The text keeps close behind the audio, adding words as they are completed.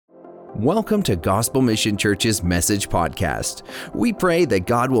Welcome to Gospel Mission Church's Message Podcast. We pray that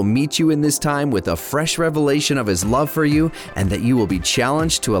God will meet you in this time with a fresh revelation of His love for you and that you will be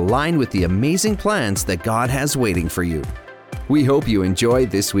challenged to align with the amazing plans that God has waiting for you. We hope you enjoy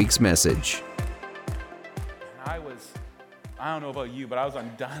this week's message. I don't know about you, but I was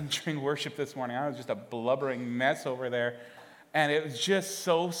undone during worship this morning. I was just a blubbering mess over there. And it was just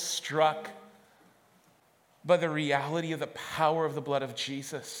so struck by the reality of the power of the blood of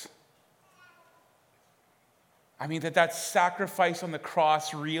Jesus. I mean, that sacrifice on the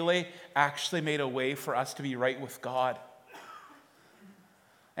cross really actually made a way for us to be right with God.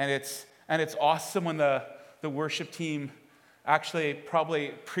 And it's awesome when the worship team actually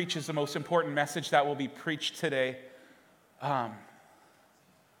probably preaches the most important message that will be preached today. And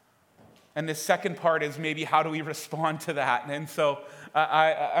the second part is maybe how do we respond to that? And so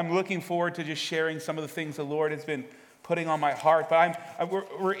I'm looking forward to just sharing some of the things the Lord has been putting on my heart. But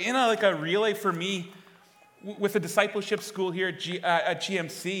we're in a relay for me with the discipleship school here at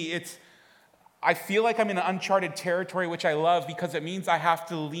GMC. I feel like I'm in uncharted territory, which I love because it means I have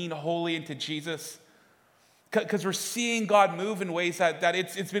to lean wholly into Jesus. Because we're seeing God move in ways that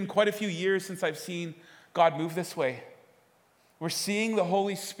it's been quite a few years since I've seen God move this way. We're seeing the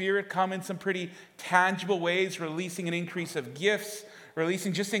Holy Spirit come in some pretty tangible ways, releasing an increase of gifts,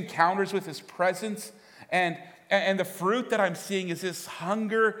 releasing just encounters with His presence. And the fruit that I'm seeing is this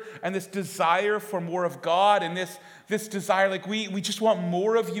hunger and this desire for more of God and this desire, like we just want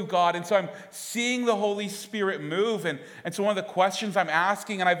more of you, God. And so I'm seeing the Holy Spirit move. And so one of the questions I'm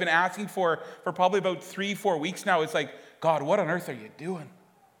asking, and I've been asking for probably about 3-4 weeks now, is like, God, what on earth are you doing?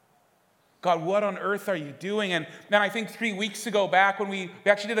 God, what on earth are you doing? And then I think 3 weeks ago back when we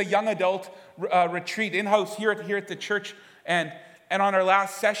actually did a young adult retreat in-house here at the church, and on our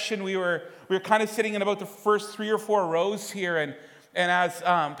last session we were kind of sitting in about the first 3 or 4 rows here, and as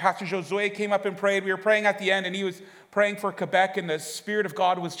Pastor Josue came up and prayed, we were praying at the end, and he was praying for Quebec, and the Spirit of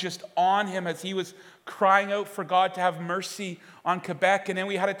God was just on him as he was crying out for God to have mercy on Quebec. And then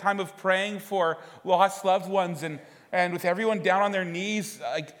we had a time of praying for lost loved ones, and with everyone down on their knees,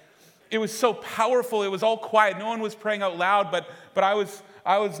 like, it was so powerful. It was all quiet. No one was praying out loud, but I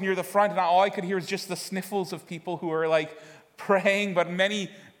was near the front, and all I could hear was just the sniffles of people who were like praying, but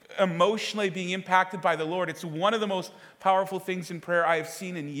many emotionally being impacted by the Lord. It's one of the most powerful things in prayer I have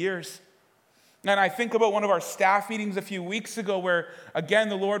seen in years. And I think about one of our staff meetings a few weeks ago where, again,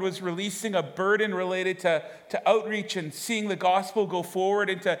 the Lord was releasing a burden related to outreach and seeing the gospel go forward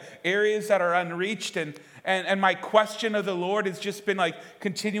into areas that are unreached. And my question of the Lord has just been like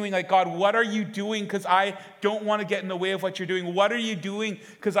continuing, like, God, what are you doing? Because I don't want to get in the way of what you're doing. What are you doing?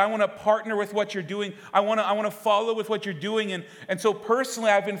 Because I want to partner with what you're doing. I want to follow with what you're doing. And so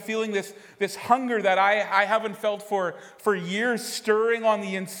personally, I've been feeling this hunger that I haven't felt for years stirring on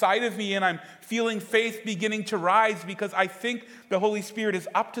the inside of me. And I'm feeling faith beginning to rise because I think the Holy Spirit is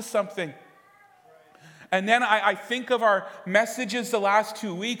up to something. And then I think of our messages the last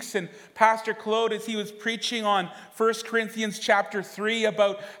 2 weeks, and Pastor Claude, as he was preaching on 1 Corinthians chapter 3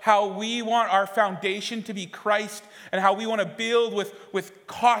 about how we want our foundation to be Christ and how we want to build with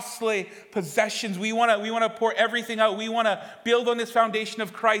costly possessions. We want to pour everything out. We want to build on this foundation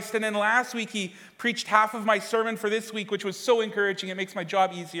of Christ. And then last week he preached half of my sermon for this week, which was so encouraging. It makes my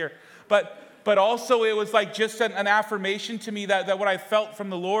job easier. But also it was like just an affirmation to me that what I felt from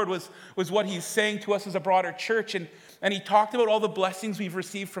the Lord was what He's saying to us as a broader church. And He talked about all the blessings we've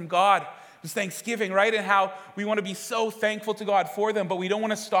received from God. It was Thanksgiving, right? And how we want to be so thankful to God for them, but we don't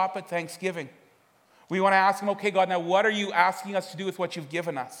want to stop at Thanksgiving. We want to ask Him, okay, God, now what are you asking us to do with what you've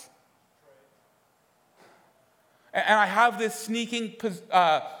given us? And I have this sneaking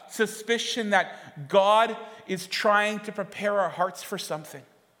suspicion that God is trying to prepare our hearts for something.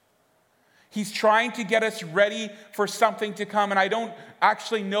 He's trying to get us ready for something to come. And I don't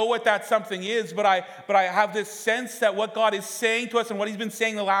actually know what that something is, but I have this sense that what God is saying to us and what He's been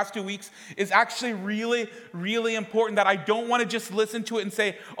saying the last 2 weeks is actually really, really important, that I don't want to just listen to it and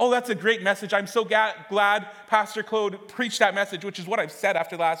say, oh, that's a great message. I'm so glad Pastor Claude preached that message, which is what I've said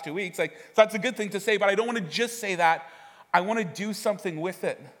after the last 2 weeks. Like, so that's a good thing to say, but I don't want to just say that. I want to do something with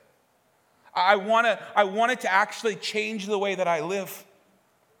it. I want it to actually change the way that I live.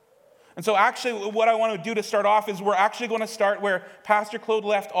 And so actually what I want to do to start off is we're actually going to start where Pastor Claude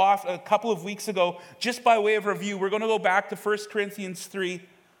left off a couple of weeks ago. Just by way of review, we're going to go back to 1 Corinthians 3,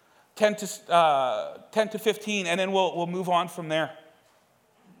 10 to 15, and then we'll move on from there.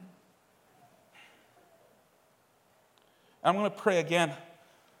 I'm going to pray again.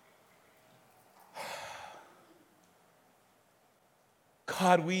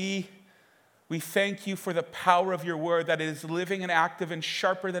 God, we We thank you for the power of your word, that it is living and active and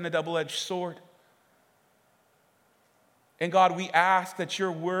sharper than a double-edged sword. And God, we ask that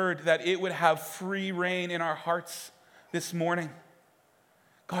your word, that it would have free reign in our hearts this morning.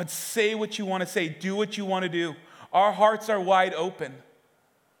 God, say what you want to say. Do what you want to do. Our hearts are wide open.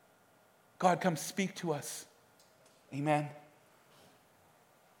 God, come speak to us. Amen.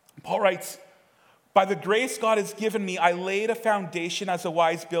 Paul writes, by the grace God has given me, I laid a foundation as a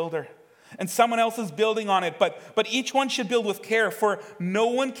wise builder, and someone else is building on it. But each one should build with care, for no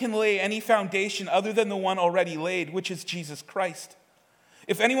one can lay any foundation other than the one already laid, which is Jesus Christ.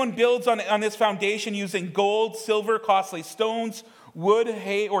 If anyone builds on this foundation using gold, silver, costly stones, wood,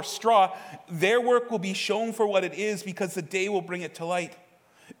 hay, or straw, their work will be shown for what it is, because the day will bring it to light.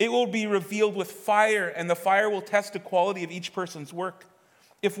 It will be revealed with fire, and the fire will test the quality of each person's work.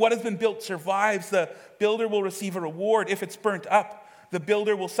 If what has been built survives, the builder will receive a reward. If it's burnt up, the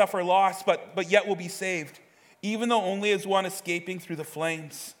builder will suffer loss, but yet will be saved, even though only as one escaping through the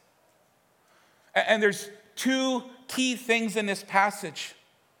flames. And there's two key things in this passage.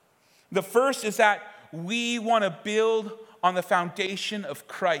 The first is that we want to build on the foundation of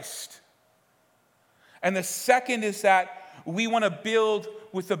Christ. And the second is that we want to build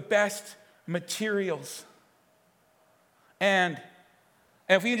with the best materials. And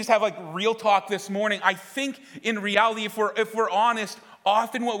if we can just have like real talk this morning, I think in reality, if we're honest,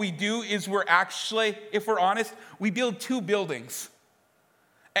 often what we do is if we're honest, we build two buildings.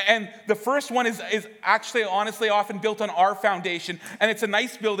 And the first one is actually honestly often built on our foundation, and it's a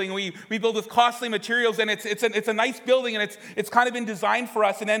nice building. We build with costly materials, and it's a nice building, and it's kind of been designed for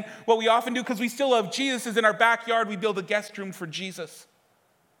us. And then what we often do, because we still love Jesus, is in our backyard we build a guest room for Jesus.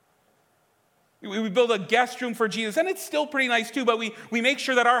 We build a guest room for Jesus, and it's still pretty nice too, but we make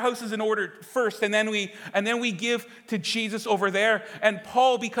sure that our house is in order first, and then we give to Jesus over there. And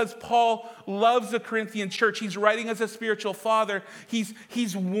Paul, because Paul loves the Corinthian church, he's writing as a spiritual father.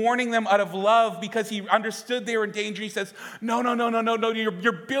 He's warning them out of love, because he understood they were in danger. He says, no,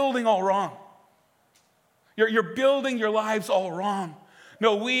 you're building all wrong. You're building your lives all wrong.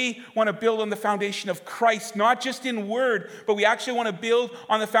 No, we want to build on the foundation of Christ, not just in word, but we actually want to build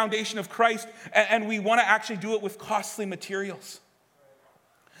on the foundation of Christ, and we want to actually do it with costly materials.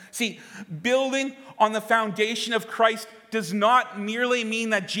 See, building on the foundation of Christ does not merely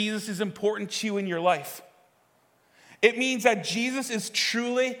mean that Jesus is important to you in your life. It means that Jesus is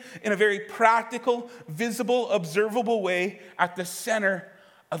truly, in a very practical, visible, observable way, at the center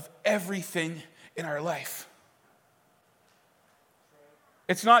of everything in our life.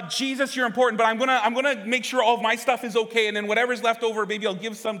 It's not, Jesus, you're important, but I'm gonna make sure all of my stuff is okay, and then whatever's left over, maybe I'll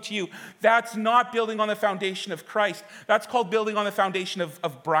give some to you. That's not building on the foundation of Christ. That's called building on the foundation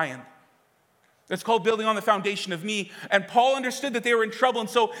of Brian. That's called building on the foundation of me. And Paul understood that they were in trouble, and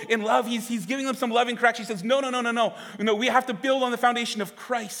so in love, he's giving them some loving correction. He says, no. We have to build on the foundation of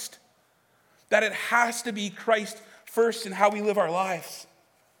Christ. That it has to be Christ first in how we live our lives.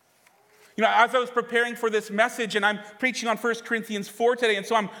 As I was preparing for this message, and I'm preaching on 1 Corinthians 4 today, and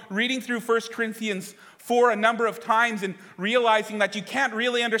so I'm reading through 1 Corinthians 4 a number of times and realizing that you can't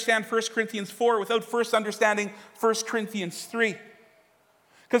really understand 1 Corinthians 4 without first understanding 1 Corinthians 3.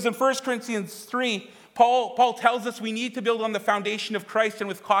 Because in 1 Corinthians 3, Paul tells us we need to build on the foundation of Christ and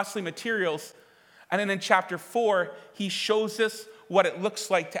with costly materials. And then in chapter 4, he shows us what it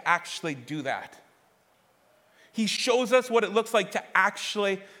looks like to actually do that. He shows us what it looks like to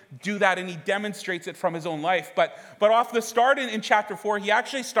actually do that, and he demonstrates it from his own life. But off the start in chapter 4, he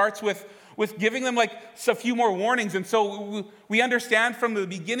actually starts with giving them like a few more warnings. And so we understand from the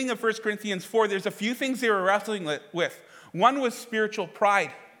beginning of 1 Corinthians 4, there's a few things they were wrestling with. One was spiritual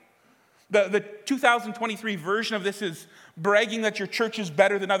pride. The 2023 version of this is bragging that your church is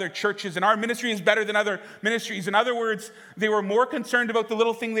better than other churches and our ministry is better than other ministries. In other words, they were more concerned about the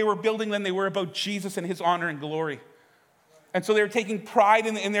little thing they were building than they were about Jesus and his honor and glory. And so they were taking pride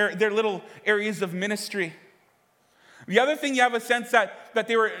in their little areas of ministry. The other thing you have a sense that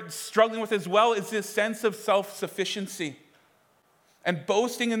they were struggling with as well is this sense of self-sufficiency and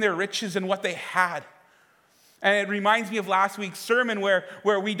boasting in their riches and what they had. And it reminds me of last week's sermon where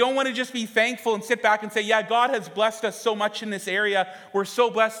we don't want to just be thankful and sit back and say, yeah, God has blessed us so much in this area. We're so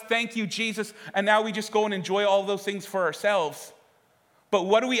blessed. Thank you, Jesus. And now we just go and enjoy all those things for ourselves. But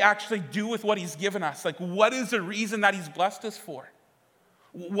what do we actually do with what he's given us? Like, what is the reason that he's blessed us for?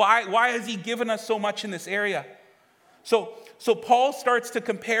 Why has he given us so much in this area? So Paul starts to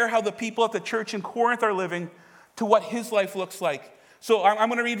compare how the people at the church in Corinth are living to what his life looks like. So I'm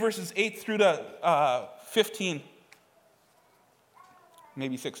going to read verses 8 through to 15.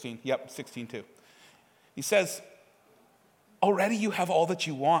 Maybe 16. Yep, 16 too. He says, already you have all that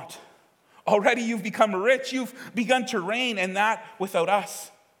you want. Already you've become rich. You've begun to reign, and that without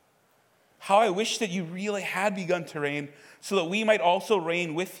us. How I wish that you really had begun to reign so that we might also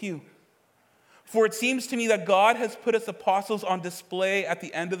reign with you. For it seems to me that God has put his apostles on display at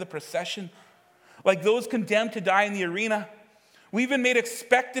the end of the procession. Like those condemned to die in the arena, we've been made a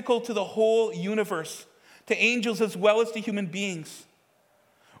spectacle to the whole universe, to angels as well as to human beings.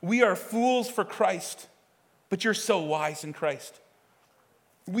 We are fools for Christ, but you're so wise in Christ.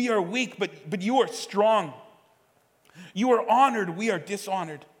 We are weak, but you are strong. You are honored, we are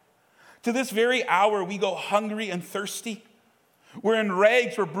dishonored. To this very hour, we go hungry and thirsty. We're in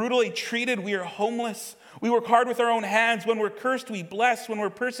rags, we're brutally treated, we are homeless. We work hard with our own hands. When we're cursed, we bless. When we're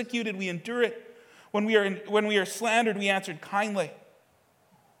persecuted, we endure it. When we are slandered, we answered kindly.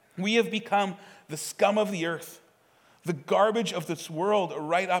 We have become the scum of the earth, the garbage of this world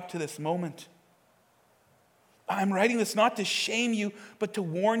right up to this moment. I'm writing this not to shame you, but to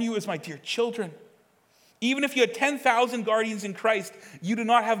warn you as my dear children. Even if you had 10,000 guardians in Christ, you do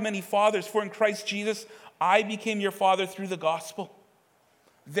not have many fathers, for in Christ Jesus, I became your father through the gospel.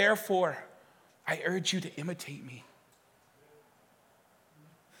 Therefore, I urge you to imitate me.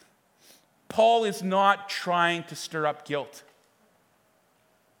 Paul is not trying to stir up guilt.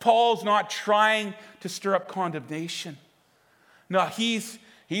 Paul's not trying to stir up condemnation. No, he's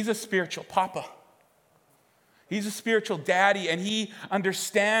a spiritual papa. He's a spiritual daddy, and he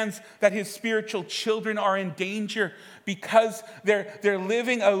understands that his spiritual children are in danger because they're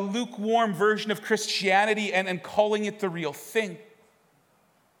living a lukewarm version of Christianity and calling it the real thing.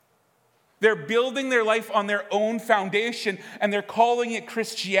 They're building their life on their own foundation, and they're calling it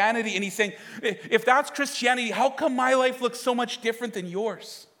Christianity. And he's saying, if that's Christianity, how come my life looks so much different than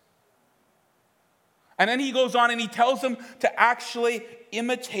yours? And then he goes on and he tells them to actually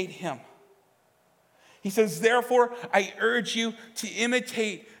imitate him. He says, therefore, I urge you to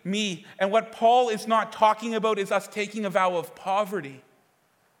imitate me. And what Paul is not talking about is us taking a vow of poverty.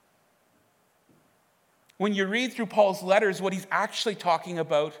 When you read through Paul's letters, what he's actually talking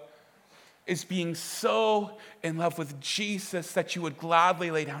about is being so in love with Jesus that you would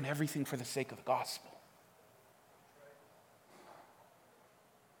gladly lay down everything for the sake of the gospel.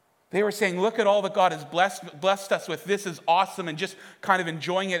 They were saying, look at all that God has blessed us with. This is awesome, and just kind of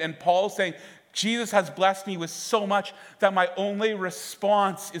enjoying it. And Paul's saying, Jesus has blessed me with so much that my only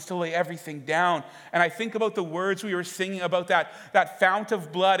response is to lay everything down. And I think about the words we were singing about that fount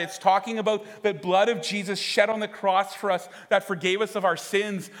of blood. It's talking about the blood of Jesus shed on the cross for us that forgave us of our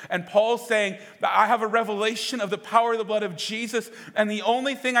sins. And Paul's saying, I have a revelation of the power of the blood of Jesus, and the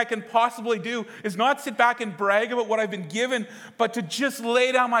only thing I can possibly do is not sit back and brag about what I've been given, but to just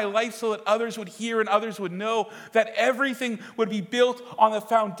lay down my life so that others would hear and others would know that everything would be built on the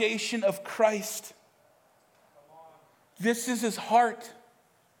foundation of Christ. This is his heart.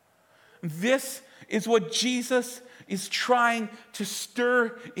 This is what Jesus is trying to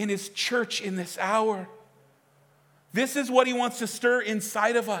stir in his church in this hour. This is what he wants to stir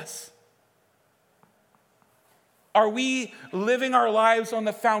inside of us. Are we living our lives on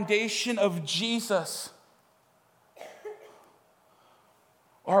the foundation of Jesus?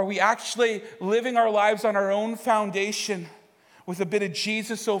 Or are we actually living our lives on our own foundation with a bit of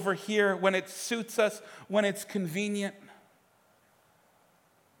Jesus over here when it suits us, when it's convenient?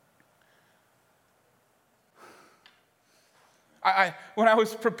 When I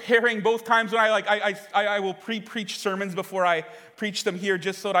was preparing, both times when I will pre-preach sermons before I preach them here,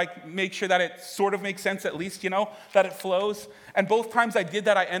 just so that I make sure that it sort of makes sense, at least, that it flows. And both times I did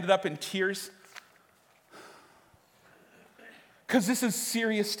that, I ended up in tears. Because this is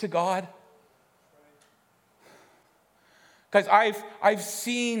serious to God. Guys, I've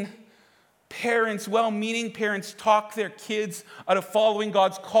seen parents, well-meaning parents, talk their kids out of following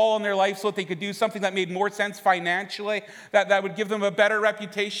God's call on their life so that they could do something that made more sense financially, that would give them a better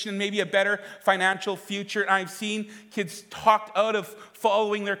reputation and maybe a better financial future. And I've seen kids talked out of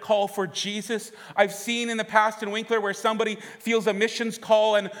following their call for Jesus. I've seen in the past in Winkler where somebody feels a missions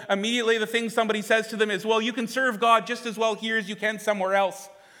call, and immediately the thing somebody says to them is, well, you can serve God just as well here as you can somewhere else,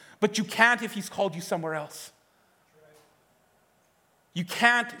 but you can't if he's called you somewhere else. You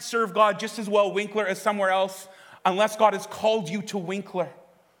can't serve God just as well Winkler as somewhere else unless God has called you to Winkler.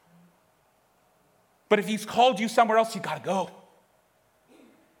 But if he's called you somewhere else, you got to go.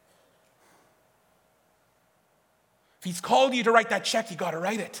 If he's called you to write that check, you got to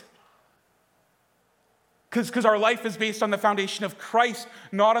write it. Because our life is based on the foundation of Christ,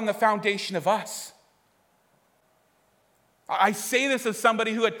 not on the foundation of us. I say this as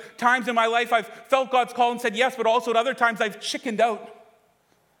somebody who at times in my life I've felt God's call and said yes, but also at other times I've chickened out.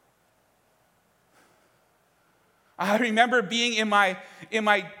 I remember being in my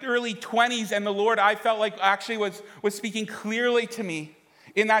my early 20s, and the Lord, I felt like actually was speaking clearly to me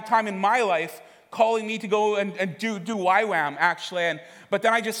in that time in my life, calling me to go and do YWAM, actually. But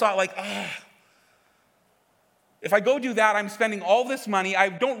then I just thought, like, if I go do that, I'm spending all this money. I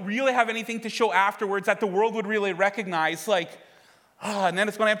don't really have anything to show afterwards that the world would really recognize. And then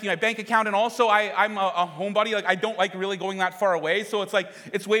it's going to empty my bank account. And also, I'm a homebody. Like, I don't like really going that far away. So it's like,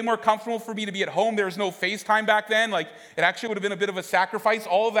 it's way more comfortable for me to be at home. There was no FaceTime back then. Like, it actually would have been a bit of a sacrifice.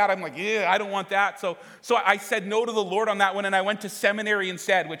 All of that, I'm like, I don't want that. So I said no to the Lord on that one, and I went to seminary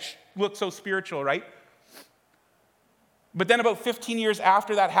instead, which looked so spiritual, right? But then about 15 years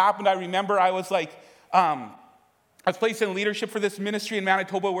after that happened, I remember I was like, I was placed in leadership for this ministry in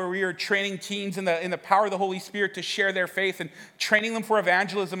Manitoba where we were training teens in the power of the Holy Spirit to share their faith and training them for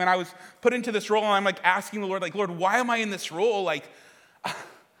evangelism. And I was put into this role, and I'm like asking the Lord, like, Lord, why am I in this role? Like,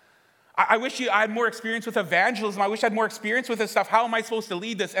 I wish I had more experience with evangelism. I wish I had more experience with this stuff. How am I supposed to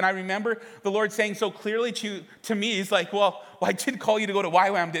lead this? And I remember the Lord saying so clearly to me, he's like, well, I did call you to go to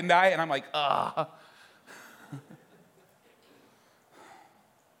YWAM, didn't I? And I'm like,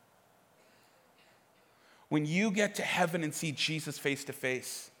 When you get to heaven and see Jesus face to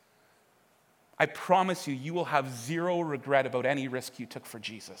face, I promise you, you will have zero regret about any risk you took for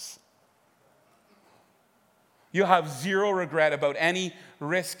Jesus. You'll have zero regret about any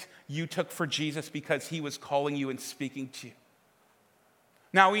risk you took for Jesus because he was calling you and speaking to you.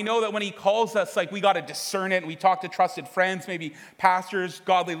 Now, we know that when he calls us, like, we got to discern it. And we talk to trusted friends, maybe pastors,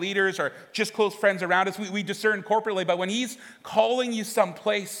 godly leaders, or just close friends around us. We discern corporately. But when he's calling you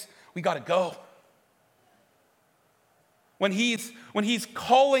someplace, we got to go. When he's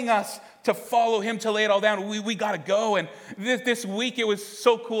calling us to follow him, to lay it all down, we got to go. And this week, it was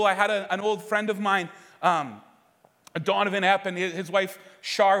so cool. I had an old friend of mine, Donovan Epp, and his wife,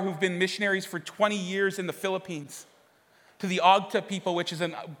 Shar, who've been missionaries for 20 years in the Philippines, to the Ogta people, which is a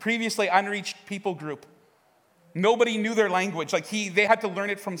previously unreached people group. Nobody knew their language. Like, they had to learn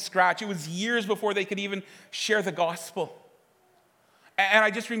it from scratch. It was years before they could even share the gospel. And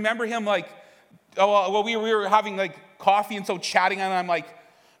I just remember him like, we were having like coffee and so chatting, and I'm like,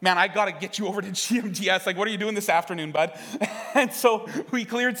 man, I got to get you over to GMDS. Like, what are you doing this afternoon, bud? And so we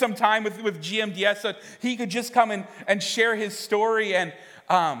cleared some time with GMDS so he could just come and share his story. And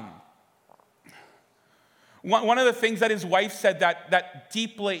one of the things that his wife said that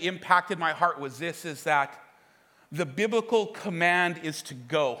deeply impacted my heart was this, is that the biblical command is to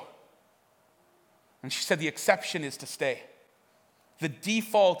go. And she said the exception is to stay. The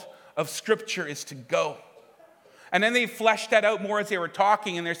default of Scripture is to go. And then they fleshed that out more as they were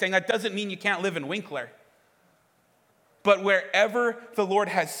talking, and they're saying that doesn't mean you can't live in Winkler. But wherever the Lord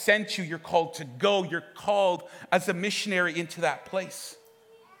has sent you, you're called to go. You're called as a missionary into that place.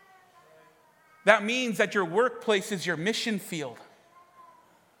 That means that your workplace is your mission field.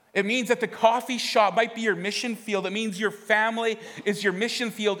 It means that the coffee shop might be your mission field. It means your family is your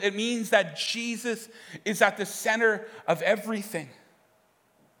mission field. It means that Jesus is at the center of everything.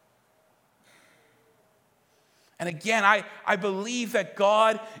 And again, I believe that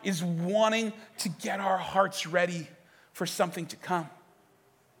God is wanting to get our hearts ready for something to come.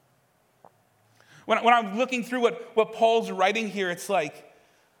 When I'm looking through what Paul's writing here, it's like,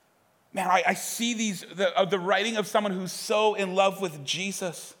 man, I see the writing of someone who's so in love with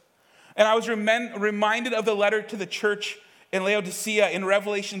Jesus. And I was reminded of the letter to the church in Laodicea in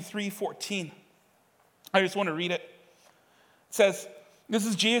Revelation 3:14. I just want to read it. It says, this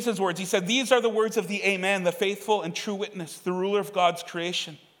is Jesus' words. He said, these are the words of the Amen, the faithful and true witness, the ruler of God's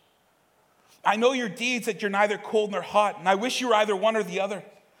creation. I know your deeds, that you're neither cold nor hot, and I wish you were either one or the other.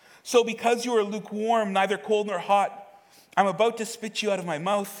 So because you are lukewarm, neither cold nor hot, I'm about to spit you out of my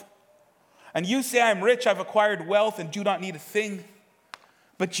mouth. And you say, I'm rich, I've acquired wealth, and do not need a thing.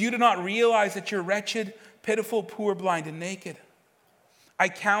 But you do not realize that you're wretched, pitiful, poor, blind, and naked. I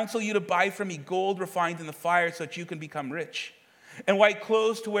counsel you to buy from me gold refined in the fire so that you can become rich, and white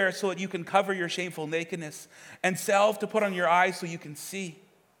clothes to wear so that you can cover your shameful nakedness, and salve to put on your eyes so you can see.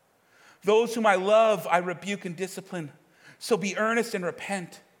 Those whom I love, I rebuke and discipline. So be earnest and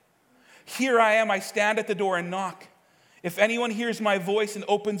repent. Here I am, I stand at the door and knock. If anyone hears my voice and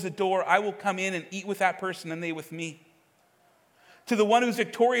opens the door, I will come in and eat with that person and they with me. To the one who's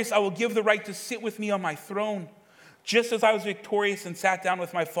victorious, I will give the right to sit with me on my throne, just as I was victorious and sat down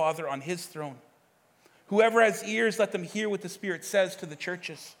with my Father on his throne. Whoever has ears, let them hear what the Spirit says to the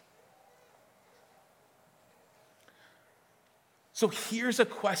churches. So here's a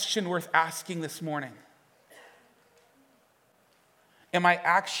question worth asking this morning. Am I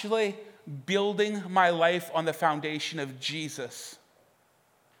actually building my life on the foundation of Jesus?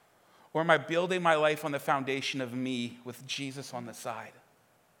 Or am I building my life on the foundation of me with Jesus on the side?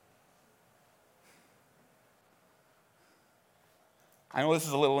 I know this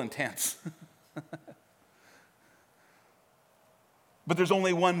is a little intense. But there's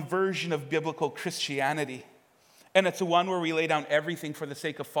only one version of biblical Christianity, and it's the one where we lay down everything for the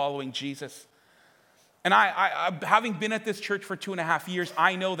sake of following Jesus. And I having been at this church for 2.5 years,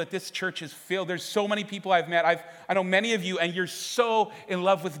 I know that this church is filled. There's so many people I've met. I know many of you, and you're so in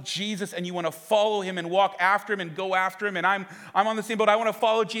love with Jesus, and you want to follow him and walk after him and go after him. And I'm on the same boat. I want to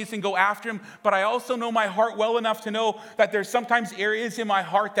follow Jesus and go after him. But I also know my heart well enough to know that there's sometimes areas in my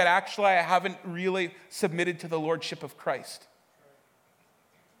heart that actually I haven't really submitted to the lordship of Christ.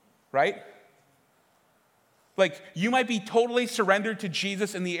 Right? Like, you might be totally surrendered to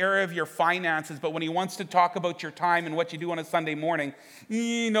Jesus in the area of your finances, but when he wants to talk about your time and what you do on a Sunday morning,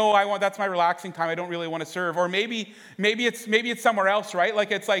 that's my relaxing time. I don't really want to serve. Or maybe it's somewhere else, right?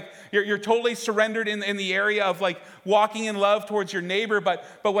 Like, it's like you're totally surrendered in the area of like walking in love towards your neighbor, but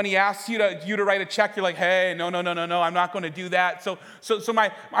when he asks you to write a check, you're like, hey, no, I'm not going to do that. So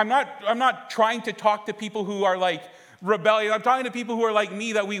I'm not trying to talk to people who are like rebellion. I'm talking to people who are like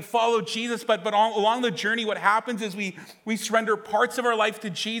me, that we follow Jesus, but along the journey, what happens is we surrender parts of our life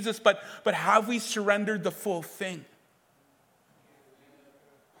to Jesus, but have we surrendered the full thing?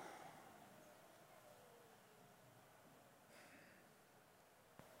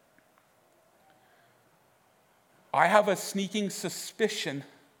 I have a sneaking suspicion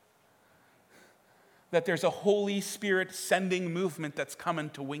that there's a Holy Spirit sending movement that's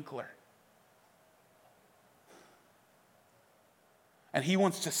coming to Winkler. And he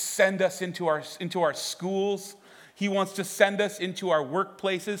wants to send us into our schools. He wants to send us into our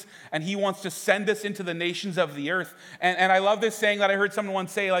workplaces. And he wants to send us into the nations of the earth. And I love this saying that I heard someone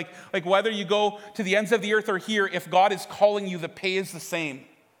once say, like whether you go to the ends of the earth or here, if God is calling you, the pay is the same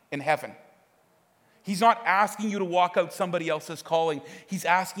in heaven. He's not asking you to walk out somebody else's calling. He's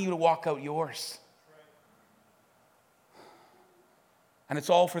asking you to walk out yours. And it's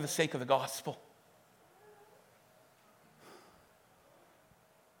all for the sake of the gospel.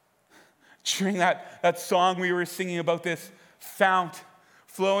 During that song we were singing about this fount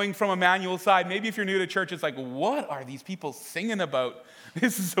flowing from Emmanuel's side. Maybe if you're new to church, it's like, what are these people singing about?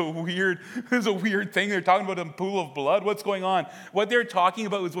 This is a weird thing. They're talking about a pool of blood. What's going on? What they're talking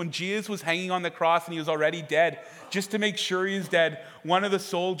about was when Jesus was hanging on the cross and he was already dead. Just to make sure he was dead, one of the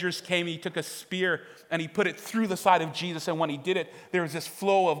soldiers came, he took a spear and he put it through the side of Jesus. And when he did it, there was this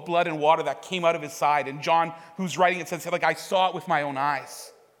flow of blood and water that came out of his side. And John, who's writing it, says, like, I saw it with my own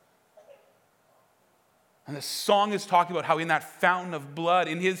eyes. And the song is talking about how in that fountain of blood,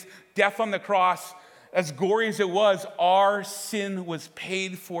 in his death on the cross, as gory as it was, our sin was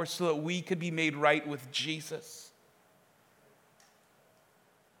paid for so that we could be made right with Jesus.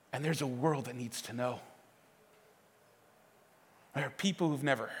 And there's a world that needs to know. There are people who've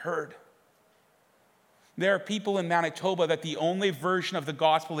never heard. There are people in Manitoba that the only version of the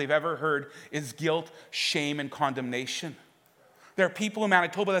gospel they've ever heard is guilt, shame, and condemnation. There are people in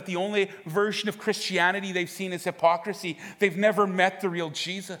Manitoba that the only version of Christianity they've seen is hypocrisy. They've never met the real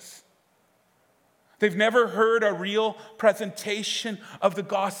Jesus. They've never heard a real presentation of the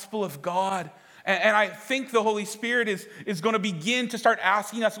gospel of God. And I think the Holy Spirit is going to begin to start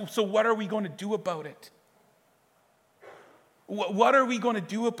asking us, so what are we going to do about it? What are we going to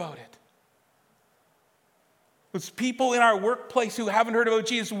do about it? There's people in our workplace who haven't heard about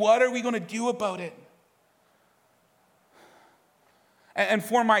Jesus. What are we going to do about it? And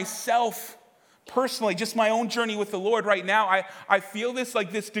for myself, personally, just my own journey with the Lord right now, I feel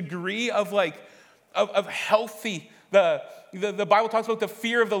this degree of healthy. The Bible talks about the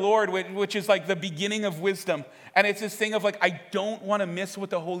fear of the Lord, which is like the beginning of wisdom. And it's this thing of like, I don't want to miss what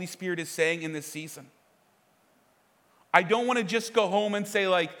the Holy Spirit is saying in this season. I don't want to just go home and say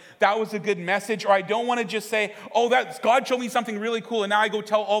like, that was a good message. Or I don't want to just say, God showed me something really cool. And now I go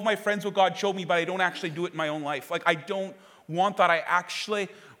tell all my friends what God showed me, but I don't actually do it in my own life. Like, I don't want that. I actually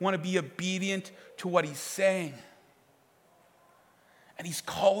want to be obedient to what he's saying. And he's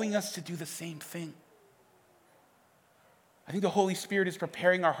calling us to do the same thing. I think the Holy Spirit is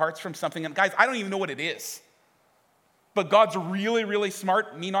preparing our hearts from something. And guys, I don't even know what it is. But God's really, really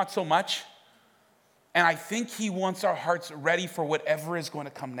smart, me not so much. And I think he wants our hearts ready for whatever is going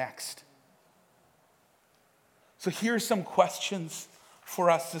to come next. So here's some questions for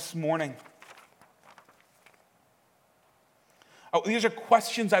us this morning. These are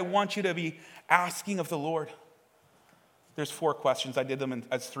questions I want you to be asking of the Lord. There's 4 questions. I did them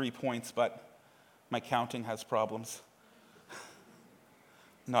as 3 points, but my counting has problems.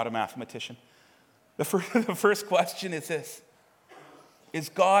 Not a mathematician. The first question is this. Is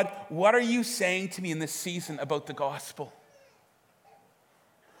God, what are you saying to me in this season about the gospel?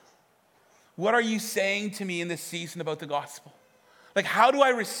 What are you saying to me in this season about the gospel? Like, how do I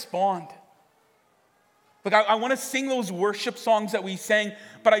respond? Like, I want to sing those worship songs that we sang,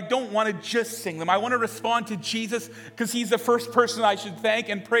 but I don't want to just sing them. I want to respond to Jesus because he's the first person I should thank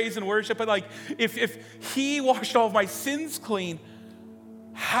and praise and worship. But like, if he washed all of my sins clean,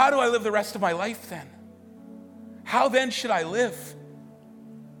 how do I live the rest of my life then? How then should I live?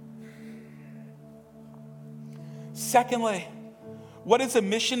 Secondly, what is a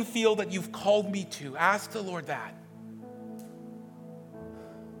mission field that you've called me to? Ask the Lord that.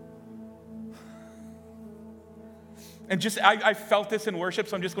 And just, I felt this in worship,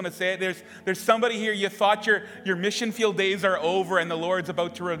 so I'm just going to say it. There's somebody here, you thought your mission field days are over and the Lord's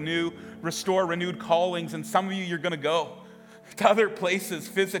about to restore renewed callings, and some of you, you're going to go to other places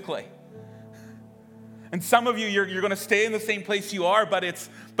physically. And some of you, you're going to stay in the same place you are,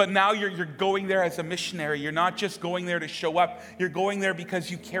 but now you're going there as a missionary. You're not just going there to show up. You're going there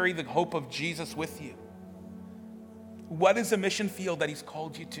because you carry the hope of Jesus with you. What is a mission field that he's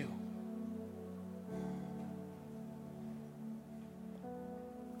called you to?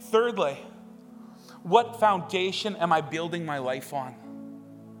 Thirdly, what foundation am I building my life on?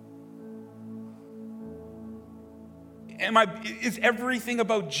 Is everything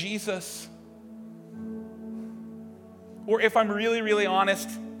about Jesus? Or if I'm really, really honest,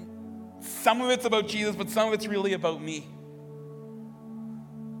 some of it's about Jesus, but some of it's really about me.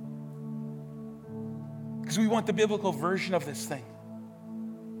 Because we want the biblical version of this thing.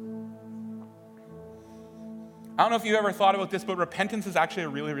 I don't know if you've ever thought about this, but repentance is actually a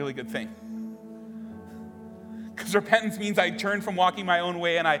really, really good thing. Because repentance means I turn from walking my own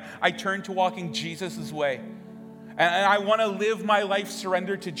way and I turn to walking Jesus' way. And I want to live my life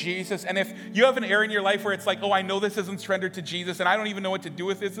surrendered to Jesus. And if you have an area in your life where it's like, oh, I know this isn't surrendered to Jesus and I don't even know what to do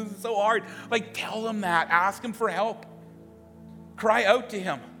with this. This is so hard. Like, tell him that. Ask him for help. Cry out to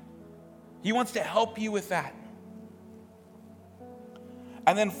him. He wants to help you with that.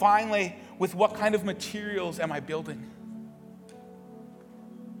 And then finally, with what kind of materials am I building?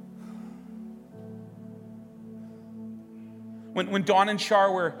 When Dawn and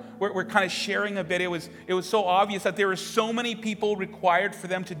Shar were kind of sharing a bit, it was so obvious that there were so many people required for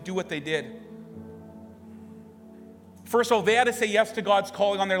them to do what they did. First of all, they had to say yes to God's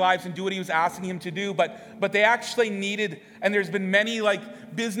calling on their lives and do what he was asking him to do, but they actually needed, and there's been many like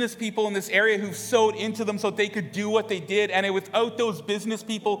business people in this area who've sowed into them so that they could do what they did, and without those business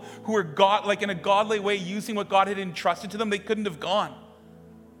people who were God, like in a godly way using what God had entrusted to them, they couldn't have gone.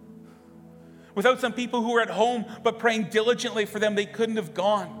 Without some people who were at home but praying diligently for them, they couldn't have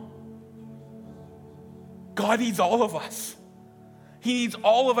gone. God needs all of us. He needs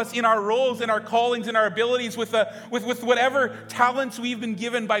all of us in our roles, in our callings, in our abilities, with whatever talents we've been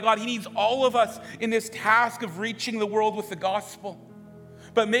given by God. He needs all of us in this task of reaching the world with the gospel.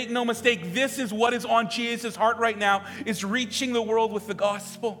 But make no mistake, this is what is on Jesus' heart right now, is reaching the world with the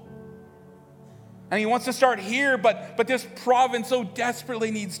gospel. And he wants to start here, but this province so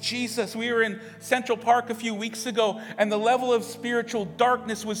desperately needs Jesus. We were in Central Park a few weeks ago, and the level of spiritual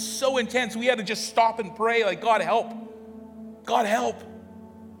darkness was so intense, we had to just stop and pray, like, God help. God help.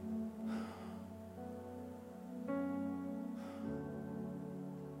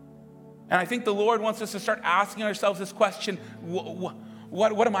 And I think the Lord wants us to start asking ourselves this question,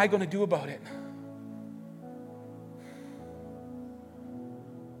 what am I going to do about it?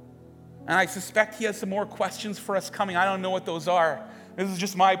 And I suspect he has some more questions for us coming. I don't know what those are. This is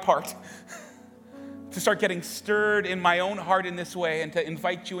just my part. To start getting stirred in my own heart in this way and to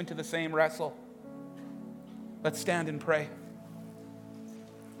invite you into the same wrestle. Let's stand and pray.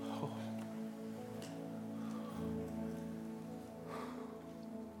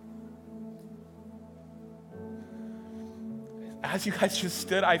 As you guys just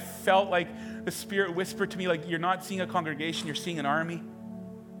stood, I felt like the Spirit whispered to me, like, you're not seeing a congregation, you're seeing an army.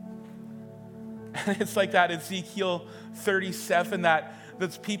 And it's like that Ezekiel 37,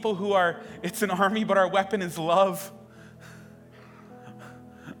 that's people who are, it's an army, but our weapon is love.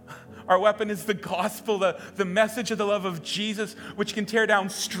 Our weapon is the gospel, the message of the love of Jesus, which can tear down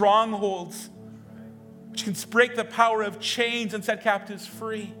strongholds, which can break the power of chains and set captives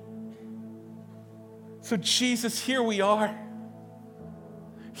free. So Jesus, here we are.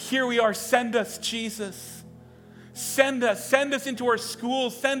 Here we are. Send us, Jesus. Send us into our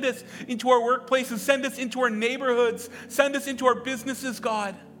schools, send us into our workplaces, send us into our neighborhoods, send us into our businesses,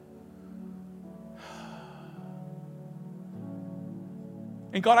 God.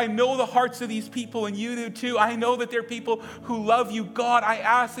 And God, I know the hearts of these people, and you do too. I know that they're people who love you. God, I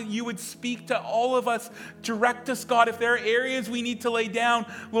ask that you would speak to all of us, direct us, God. If there are areas we need to lay down,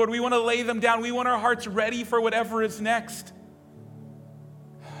 Lord, we want to lay them down. We want our hearts ready for whatever is next.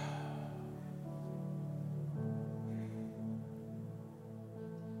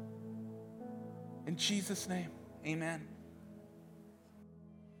 In Jesus' name, amen.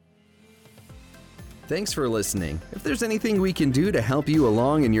 Thanks for listening. If there's anything we can do to help you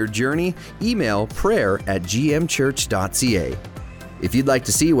along in your journey, email prayer@gmchurch.ca. If you'd like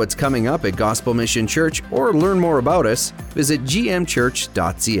to see what's coming up at Gospel Mission Church or learn more about us, visit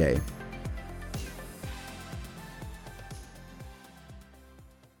gmchurch.ca.